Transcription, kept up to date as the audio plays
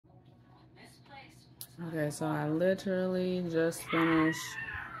Okay, so I literally just finished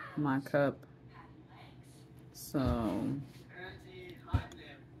my cup. So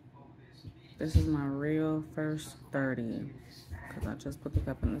this is my real first 30 because I just put the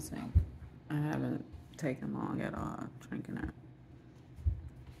cup in the sink. I haven't taken long at all drinking it.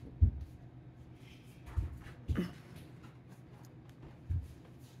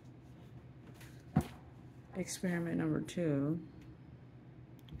 Experiment number 2,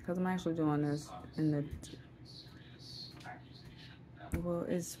 because I'm actually doing this in the, well,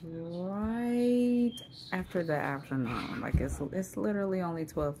 it's right after the afternoon. Like it's literally only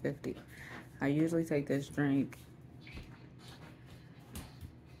 12:50. I usually take this drink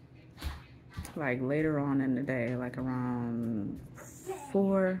like later on in the day, like around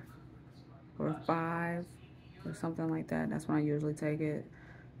 4 or 5 or something like that. That's when I usually take it.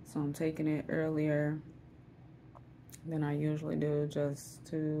 So I'm taking it earlier than I usually do, just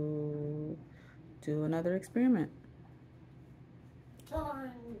to do another experiment.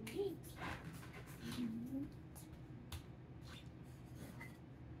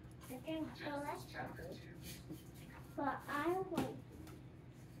 But I want.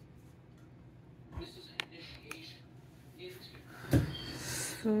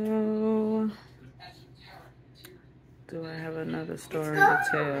 So, do I have another story to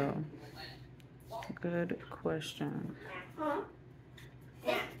tell? Good question. Huh?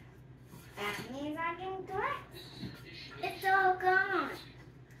 That means I can do it. It's all gone.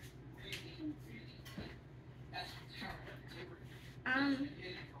 I'm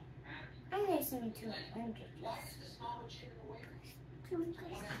listening to it. I'm curious.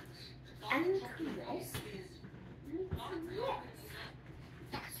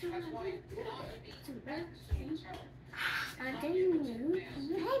 That's what I do.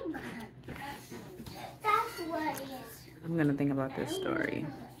 That's what it is. I'm gonna think about this story.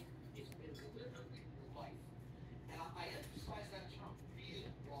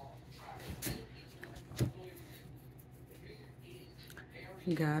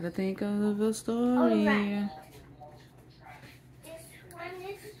 Gotta think of a story. Right. This one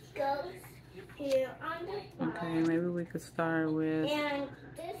goes here on the bottom. Okay, maybe we could start with And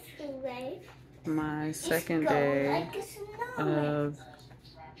this way, my second day of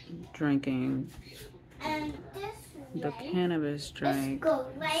drinking and this the way, cannabis drink.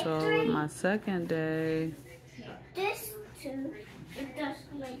 right So through. my second day, This too, it does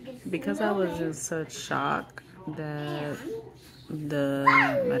like a because I was in such shock that the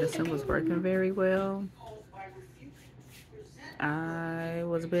medicine was working very well, I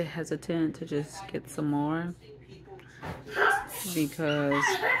was a bit hesitant to just get some more because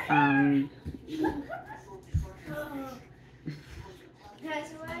I'm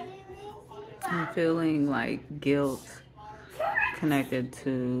feeling like guilt connected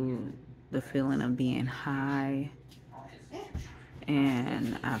to the feeling of being high.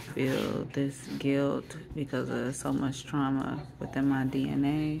 And I feel this guilt because of so much trauma within my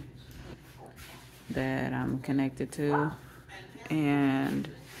DNA that I'm connected to. And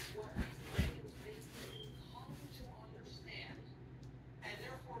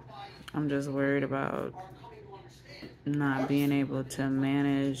I'm just worried about not being able to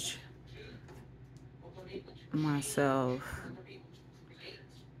manage myself.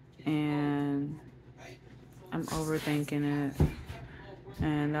 And I'm overthinking it.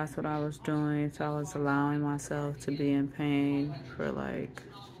 And that's what I was doing. So I was allowing myself to be in pain for like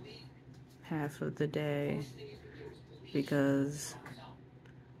half of the day, because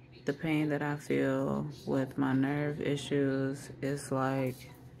the pain that I feel with my nerve issues is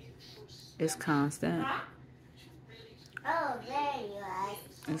like, it's constant. Oh, there you are.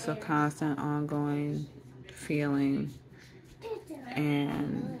 It's a constant ongoing feeling.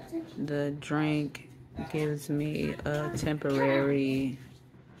 And the drink gives me a temporary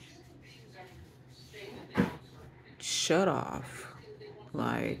shut off,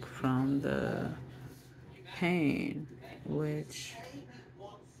 like from the pain, which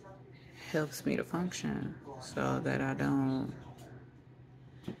helps me to function so that I don't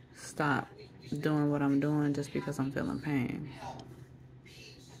stop doing what I'm doing just because I'm feeling pain.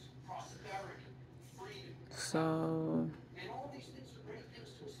 So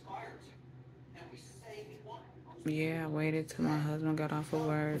yeah, I waited till my husband got off of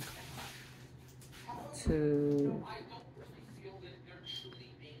work to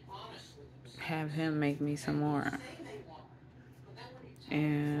have him make me some more.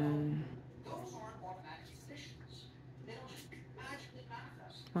 And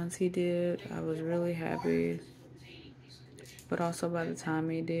once he did, I was really happy. But also by the time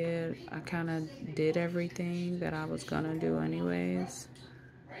he did, I kind of did everything that I was gonna do anyways.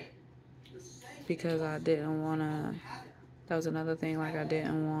 because I didn't want to, that was another thing, like I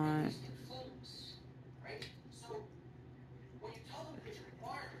didn't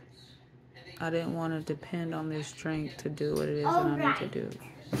want to depend on this drink to do what it is that I need to do.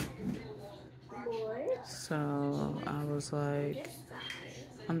 So I was like,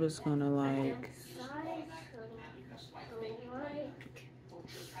 I'm just gonna like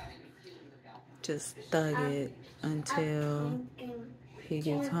just thug it until he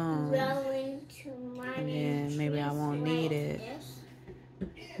gets home, and then maybe I won't need it.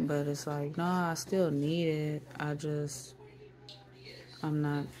 But it's like, no, I still need it. I'm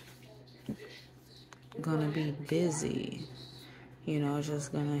not gonna be busy. You know, it's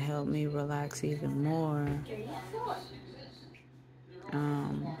just gonna help me relax even more.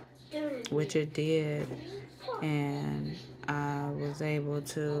 Which it did. And I was able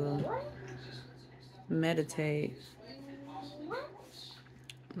to meditate,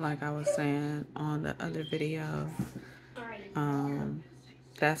 like I was saying on the other video.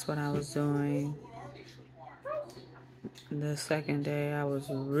 That's what I was doing. The second day I was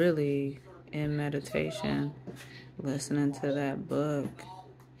really in meditation, listening to that book,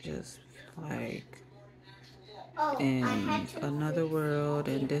 just like in another world,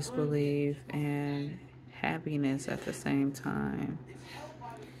 and disbelief and happiness at the same time.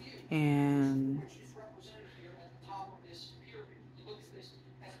 And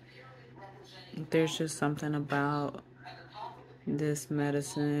there's just something about this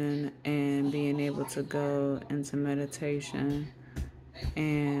medicine and being able to go into meditation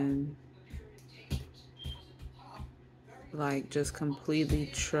and like just completely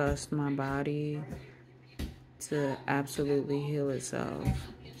trust my body to absolutely heal itself.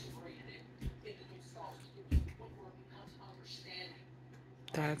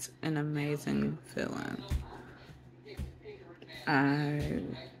 That's an amazing feeling.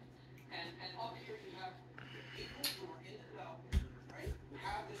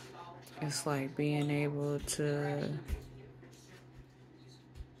 It's like being able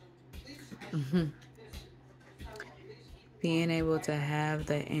to have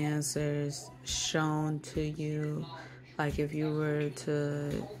the answers shown to you. Like if you were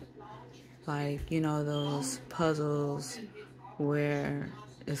to, like, you know, those puzzles where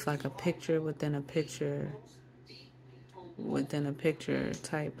it's like a picture within a picture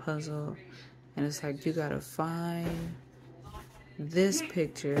type puzzle, and it's like you gotta find this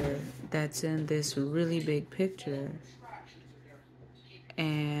picture that's in this really big picture,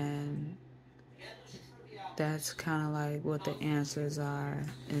 and that's kind of like what the answers are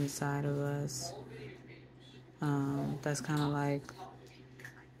inside of us. That's kind of like,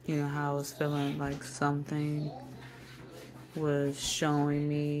 you know, how I was feeling like something was showing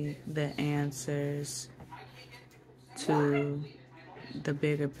me the answers to the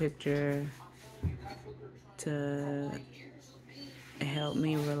bigger picture to help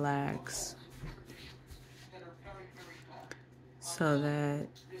me relax so that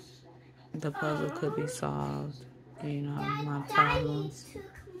the puzzle could be solved. You know, my problems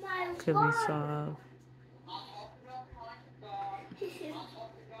could be solved.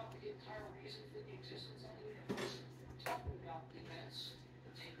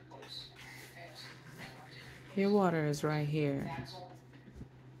 Your water is right here.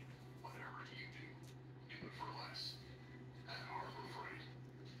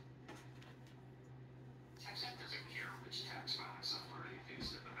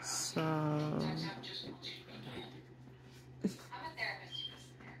 So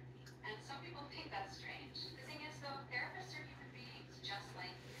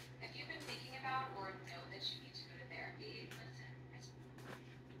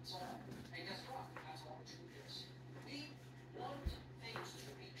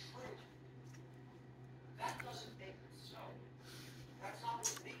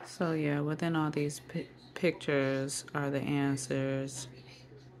So yeah, within all these pictures are the answers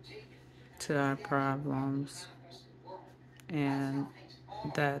to our problems. And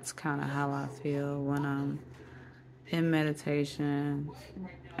that's kind of how I feel when I'm in meditation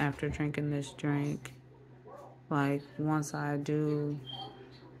after drinking this drink. Like once I do,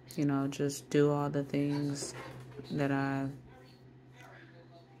 you know, just do all the things that I,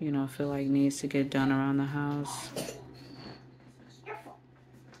 you know, feel like needs to get done around the house,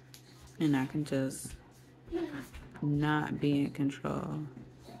 and I can just not be in control.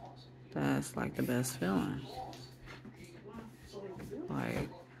 That's like the best feeling. Like,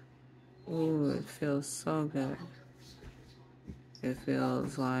 ooh, it feels so good. It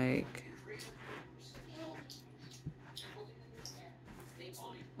feels like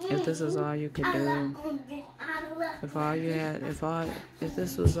if this is all you could do, if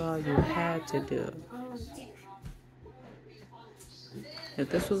this was all you had to do, if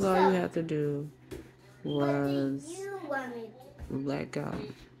this was all you had to do was let go.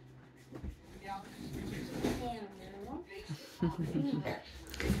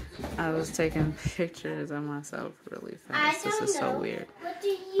 I was taking pictures of myself really fast. This is so weird.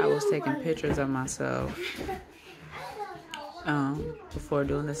 I was taking pictures of myself before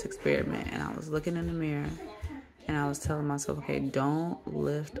doing this experiment, and I was looking in the mirror, and I was telling myself, okay, don't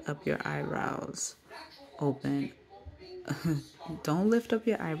lift up your eyebrows. Open. Don't lift up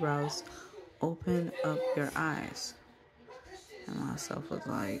your eyebrows. Open up your eyes. And myself was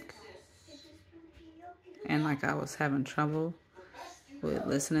like, and like I was having trouble with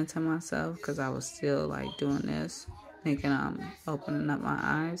listening to myself because I was still like doing this, thinking I'm opening up my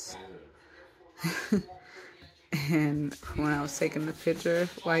eyes. And when I was taking the picture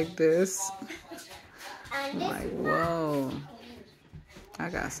like this, I'm like, whoa, I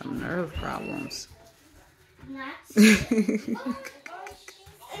got some nerve problems.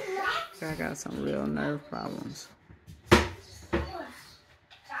 I got some real nerve problems.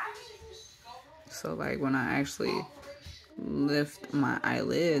 So like when I actually lift my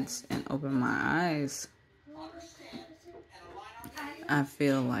eyelids and open my eyes, I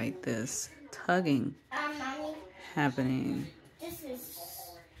feel like this tugging happening. This is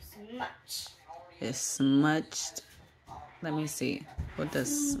smudged. It's smudged. Let me see. What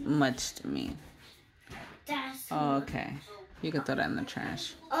does smudged mean? Oh, okay. You can throw that in the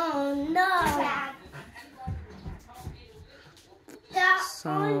trash. Oh no.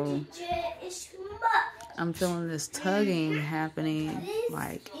 So I'm feeling this tugging happening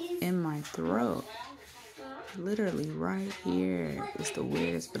like in my throat. Literally right here. It's the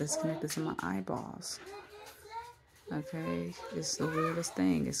weirdest, but it's connected to my eyeballs. Okay? It's the weirdest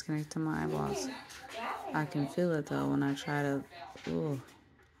thing. It's connected to my eyeballs. I can feel it though when I try to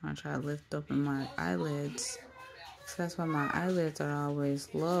lift open my eyelids. So that's why my eyelids are always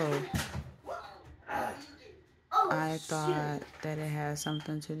low. I thought that it had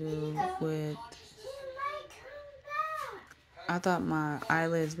something to do with... I thought my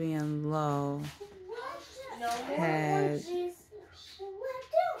eyelids being low had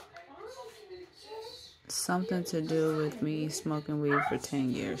something to do with me smoking weed for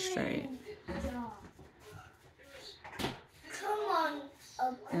 10 years straight.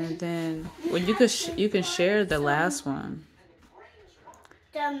 And then, well, you can share the last one.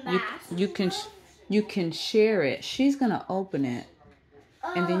 You can share it. She's gonna open it,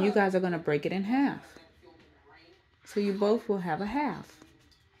 and then you guys are gonna break it in half. So you both will have a half.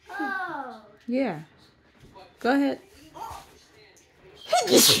 Yeah. Go ahead.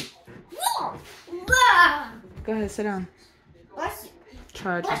 Go ahead, sit down.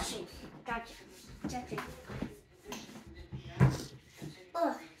 Charge it.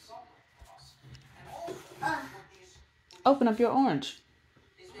 Open up your orange.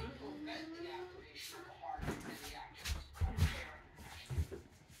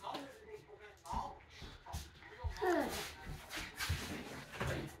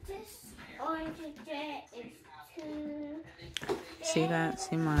 See that?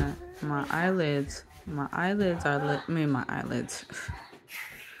 See my eyelids. My eyelids are my eyelids.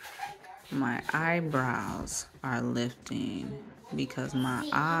 My eyebrows are lifting because my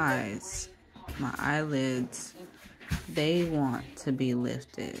eyelids, they want to be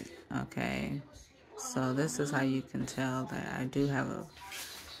lifted. Okay? So this is how you can tell that I do have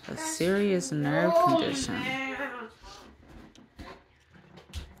a serious nerve condition.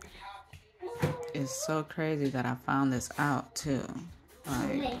 It's so crazy that I found this out too.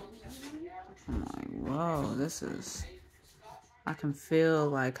 Like, I'm like, whoa, this is... I can feel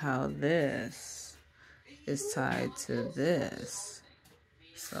like how this is tied to this.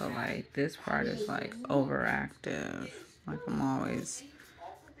 So like this part is like overactive. Like I'm always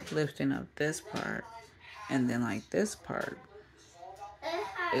lifting up this part. And then like this part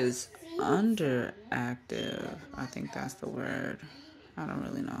is underactive. I think that's the word. I don't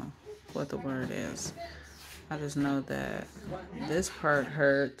really know what the word is. I just know that this part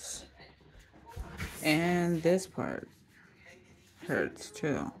hurts and this part hurts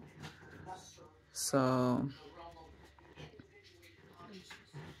too. So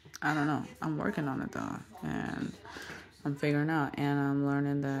I don't know. I'm working on it though, and I'm figuring out, and I'm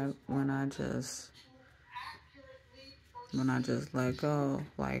learning that when I just let go,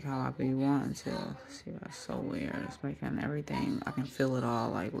 like how I be wanting to. See, that's so weird. It's making everything, I can feel it all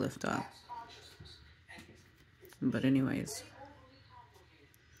like lift up. But anyways,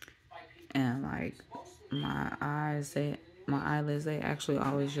 and like my eyelids, they actually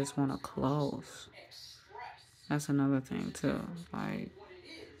always just want to close. That's another thing too. Like,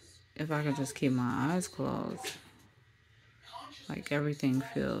 if I could just keep my eyes closed, like everything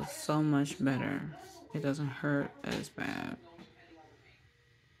feels so much better. It doesn't hurt as bad.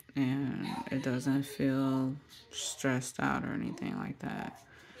 And it doesn't feel stressed out or anything like that.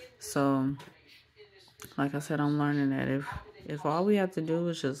 So, like I said, I'm learning that if all we have to do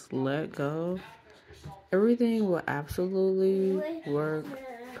is just let go, everything will absolutely work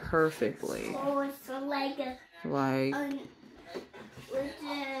perfectly. Like,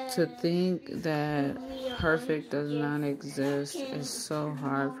 to think that perfect does not exist is so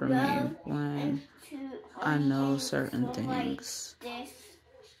hard for me when I know certain things.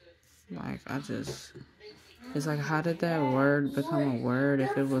 Like, it's like, how did that word become a word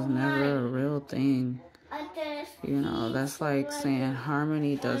if it was never a real thing? You know, that's like saying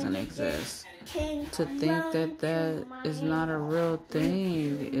harmony doesn't exist. To think that that is not a real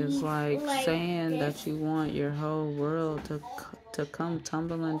thing is like saying that you want your whole world to come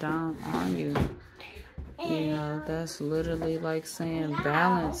tumbling down on you. You know, that's literally like saying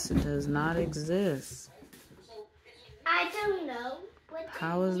balance does not exist. I don't know.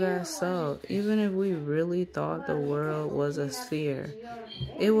 How is that so? Even if we really thought the world was a sphere,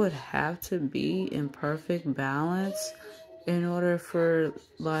 it would have to be in perfect balance in order for,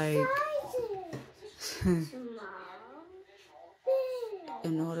 like,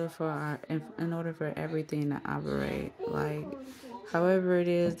 in order for everything to operate. Like, however it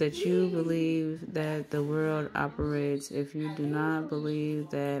is that you believe that the world operates, if you do not believe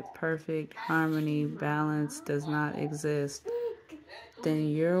that perfect harmony, balance does not exist, then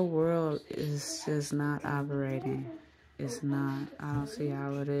your world is just not operating. It's not. I don't see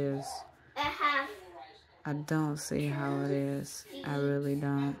how it is. I don't see how it is. I really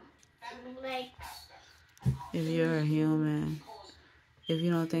don't. If you're a human, if you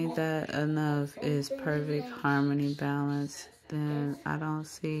don't think that enough is perfect harmony, balance, then I don't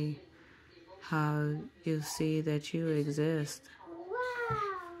see how you see that you exist.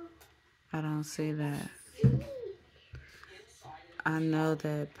 I don't see that. I know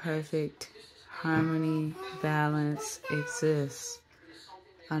that perfect harmony, balance exists.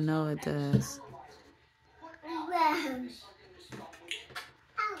 I know it does.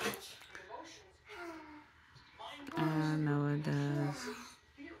 I know it does.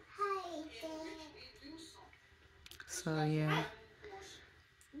 So, yeah.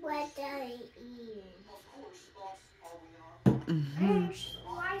 What do I eat?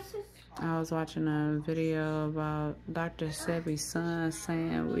 I was watching a video about Dr. Sebi's son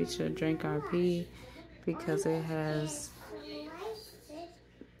saying we should drink our pee because it has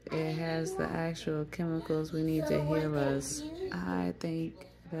the actual chemicals we need to heal us. I think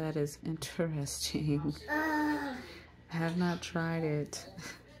that is interesting. I have not tried it.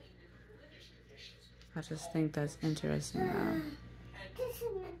 I just think that's interesting though.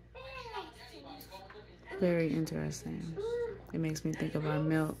 Very interesting. It makes me think of our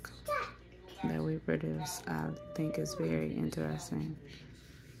milk that we produce. I think it's very interesting.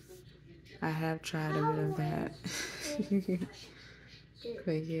 I have tried a bit of that.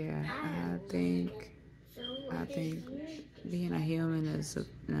 But yeah, I think being a human is an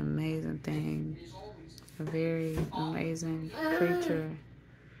amazing thing. A very amazing creature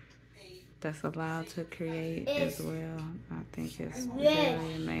that's allowed to create as well. I think it's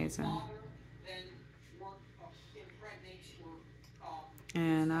very amazing.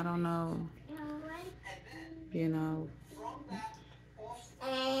 And I don't know, you know,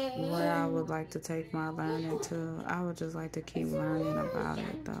 where I would like to take my learning to. I would just like to keep learning about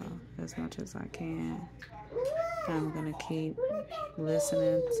it though, as much as I can. I'm gonna keep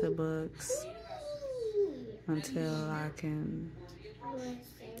listening to books until I can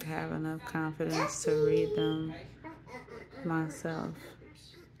have enough confidence to read them myself.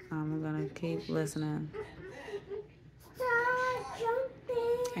 I'm gonna keep listening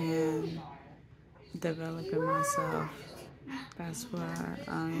and developing myself. That's where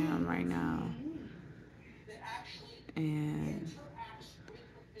I am right now. And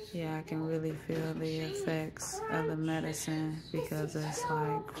yeah, I can really feel the effects of the medicine because it's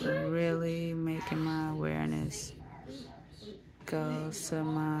like really making my awareness go to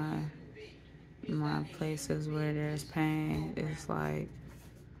my places where there's pain. It's like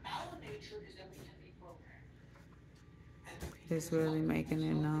it's really making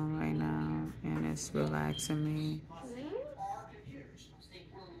it known right now, and it's relaxing me.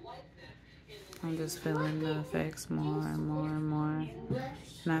 I'm just feeling the effects more and more and more.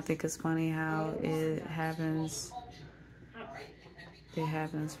 And I think it's funny how it happens. It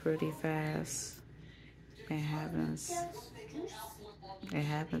happens pretty fast. It happens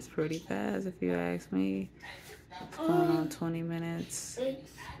pretty fast if you ask me. It's going on 20 minutes.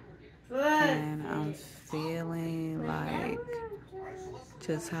 And I'm feeling like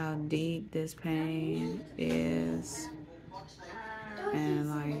just how deep this pain is and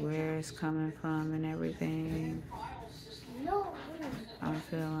like where it's coming from and everything. I'm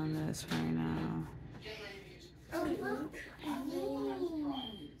feeling this right now.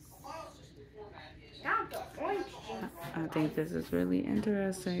 I think this is really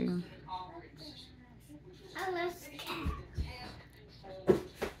interesting.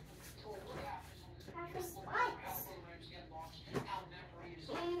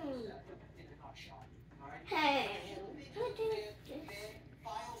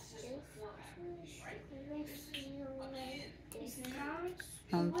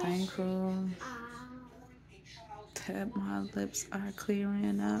 I'm thankful that my lips are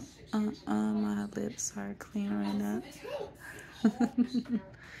clearing up. My lips are clearing up.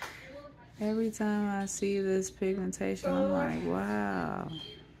 Every time I see this pigmentation, I'm like, wow,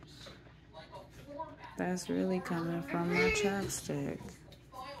 that's really coming from my chapstick.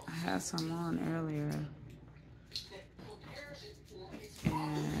 I had some on earlier,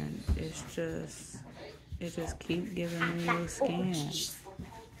 and it just keep giving me new skin.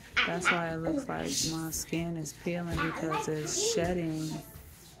 That's why it looks like my skin is peeling, because it's shedding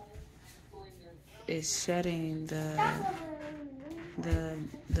the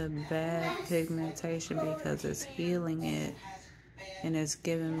bad pigmentation, because it's healing it and it's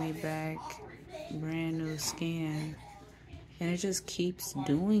giving me back brand new skin. And it just keeps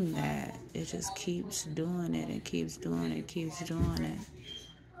doing that. It just keeps doing it and keeps doing it, keeps doing it.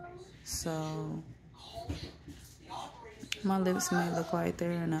 So my lips may look like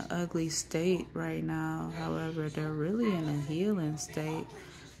they're in an ugly state right now. However, they're really in a healing state.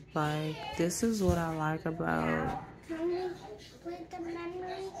 Like, this is what I like about... Can we play the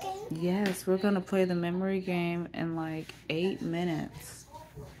memory game? Yes, we're going to play the memory game in like 8 minutes.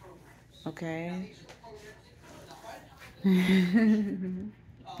 Okay? We're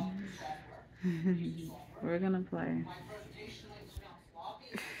going to play.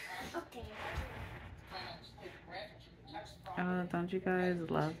 Okay. Oh, don't you guys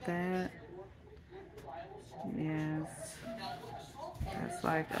love that? Yes. That's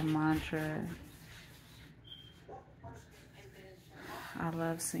like a mantra. I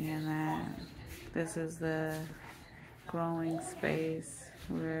love seeing that. This is the growing space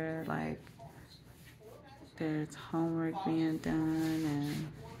where like there's homework being done,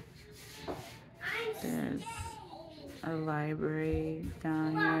 and there's a library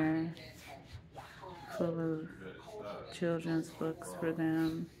down here full of children's books for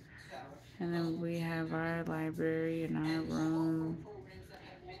them. And then we have our library in our room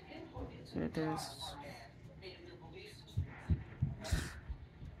where there's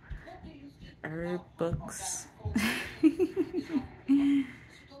herb books,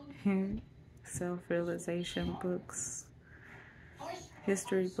 self-realization books,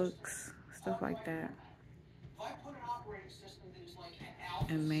 history books, stuff like that,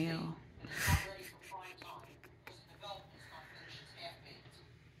 and mail.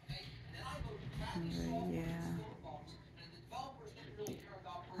 Yeah,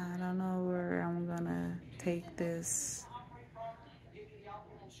 I don't know where I'm gonna take this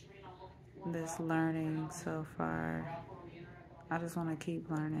learning so far. I just want to keep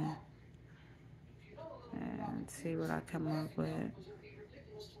learning and see what I come up with,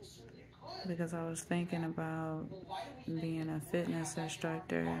 because I was thinking about being a fitness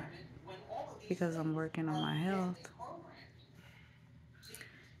instructor because I'm working on my health.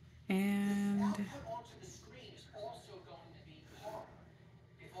 And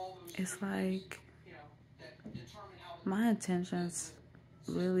it's like my intentions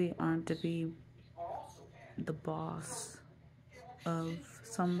really aren't to be the boss of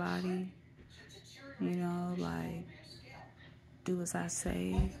somebody, you know, like do as I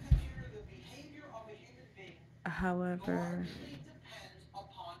say. However,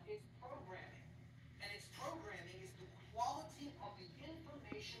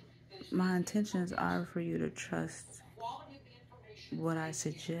 my intentions are for you to trust what I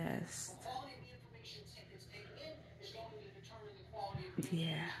suggest.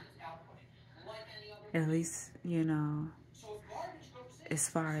 Yeah. At least, you know, as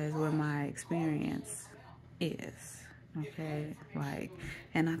far as where my experience is. Okay? Like,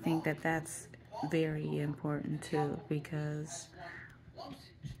 and I think that that's very important too, because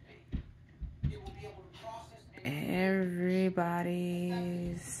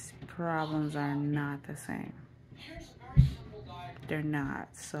everybody's problems are not the same. They're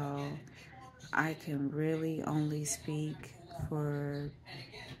not. So I can really only speak for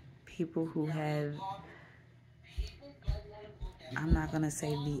people who have I'm not going to say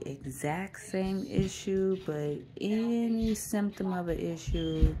the exact same issue, but any symptom of an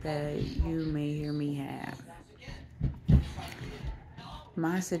issue that you may hear me have.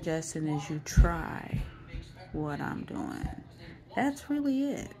 My suggestion is you try what I'm doing. That's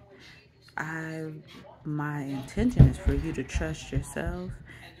really it. My intention is for you to trust yourself,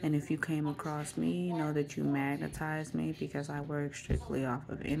 and if you came across me, know that you magnetize me because I work strictly off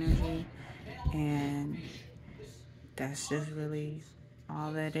of energy, and that's just really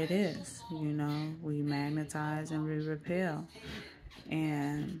all that it is. We magnetize and we repel,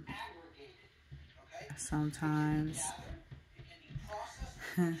 and sometimes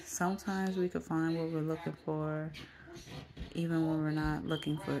sometimes we could find what we're looking for even when we're not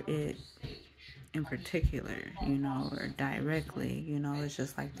looking for it in particular, or directly. It's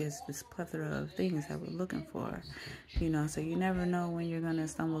just like this plethora of things that we're looking for, so you never know when you're going to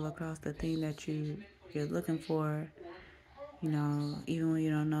stumble across the thing that you're looking for, even when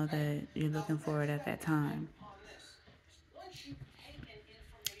you don't know that you're looking for it at that time.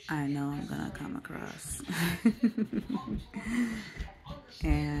 I know I'm going to come across.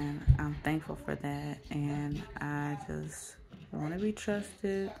 And I'm thankful for that, and I just want to be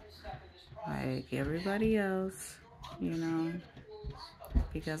trusted like everybody else,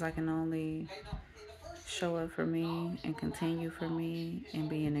 because I can only show up for me and continue for me and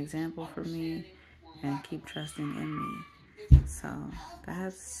be an example for me and keep trusting in me. So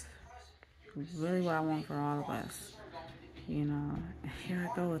that's really what I want for all of us. Here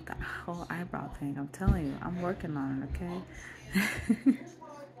I go with the whole eyebrow thing. I'm telling you, I'm working on it, okay?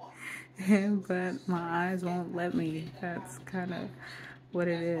 But my eyes won't let me. That's kind of what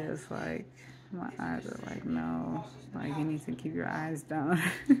it is. Like, my eyes are like, no, like, you need to keep your eyes down.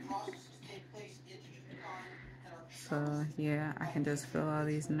 So, yeah, I can just feel all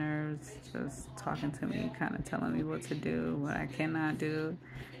these nerves just talking to me, kind of telling me what to do, what I cannot do.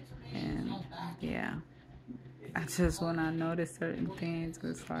 And, yeah, when I notice certain things,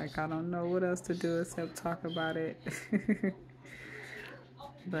 it's like I don't know what else to do except talk about it.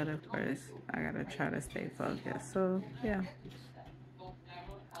 But, of course, I got to try to stay focused. So, yeah.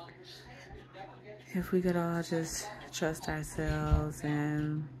 If we could all just trust ourselves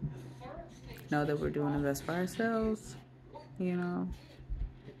and know that we're doing the best for ourselves,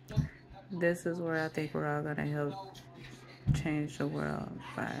 this is where I think we're all going to help change the world,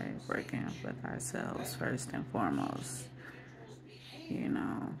 by working with ourselves first and foremost,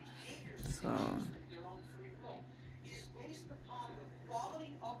 So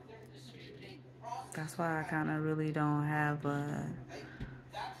that's why I kind of really don't have a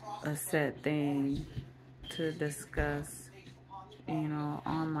set thing to discuss,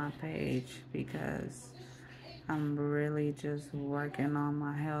 on my page, because I'm really just working on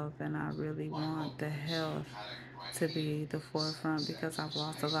my health, and I really want the health to be the forefront, because I've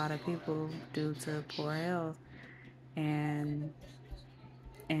lost a lot of people due to poor health and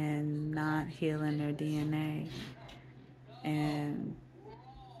not healing their DNA. And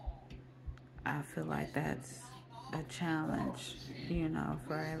I feel like that's a challenge,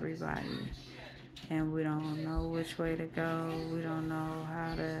 for everybody. And we don't know which way to go. We don't know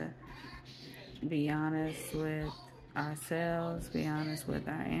how to be honest with ourselves, be honest with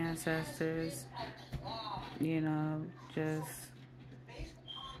our ancestors, just,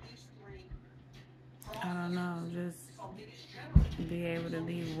 I don't know, just be able to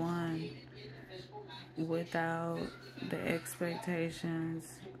be one without the expectations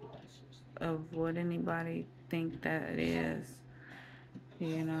of what anybody think that it is.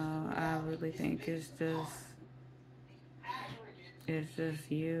 I really think it's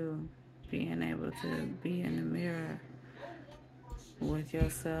just you being able to be in the mirror with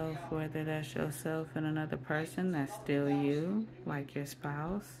yourself, whether that's yourself and another person that's still you, like your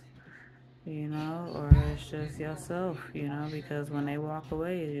spouse, or it's just yourself, because when they walk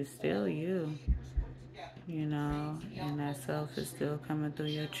away, it's still you, and that self is still coming through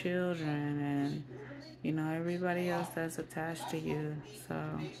your children and, everybody else that's attached to you. So,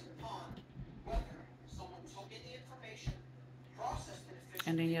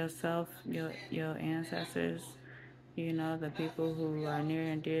 and then yourself, your ancestors, the people who are near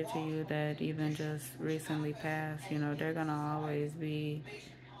and dear to you that even just recently passed, they're going to always be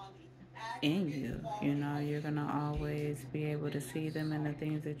in you. You're going to always be able to see them in the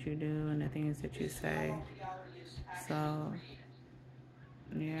things that you do and the things that you say. So,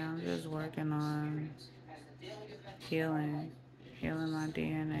 yeah, I'm just working on healing my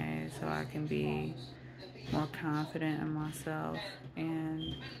DNA so I can be more confident in myself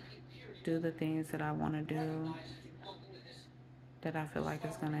and do the things that I want to do, that I feel like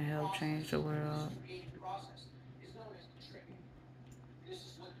is going to help change the world.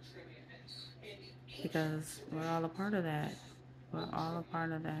 because we're all a part of that. We're all a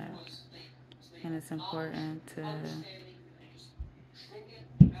part of that. And it's important to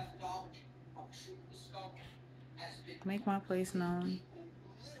make my place known,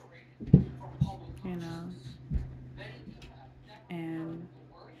 you know, and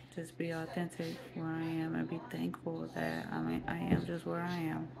just be authentic where I am and be thankful that I am just where I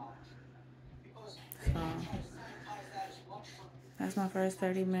am. So that's my first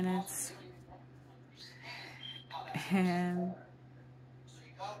 30 minutes. And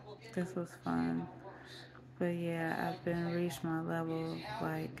this was fun. But yeah, I've been reached my level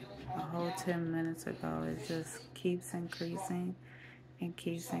like a whole 10 minutes ago. It just keeps increasing and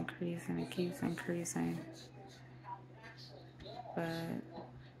keeps increasing and keeps increasing. But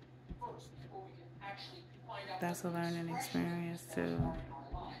that's a learning experience too,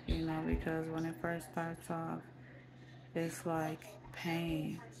 you know, because when it first starts off, it's like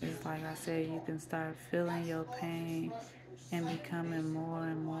pain. It's like I said, you can start feeling your pain and becoming more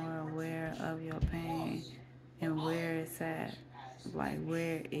and more aware of your pain and where it's at, like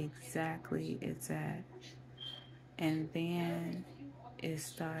where exactly it's at. And then it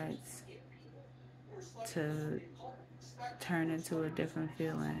starts to turn into a different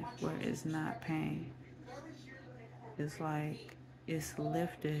feeling where it's not pain. It's like it's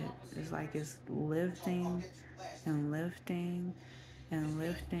lifted. It's like it's lifting and lifting and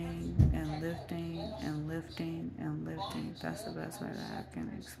lifting and lifting and lifting and lifting. That's the best way that I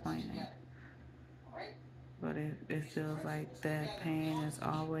can explain it. But it feels like that pain is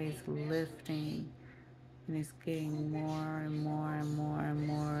always lifting, and it's getting more and more and more and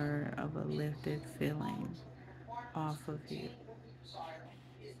more of a lifted feeling off of you.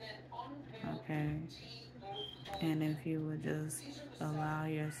 Okay? And if you would just allow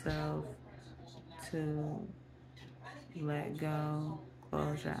yourself to let go,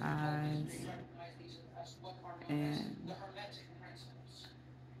 close your eyes, and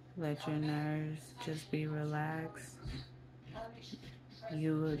let your nerves just be relaxed,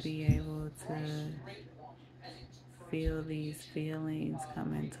 you would be able to feel these feelings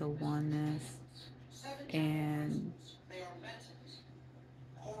come into oneness, and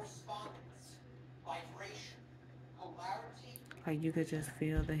like you could just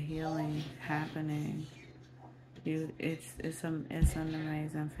feel the healing happening. It's an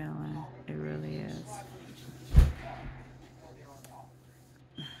amazing feeling. It really is.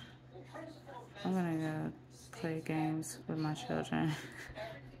 I'm gonna go play games with my children.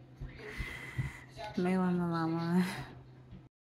 Mela Malama.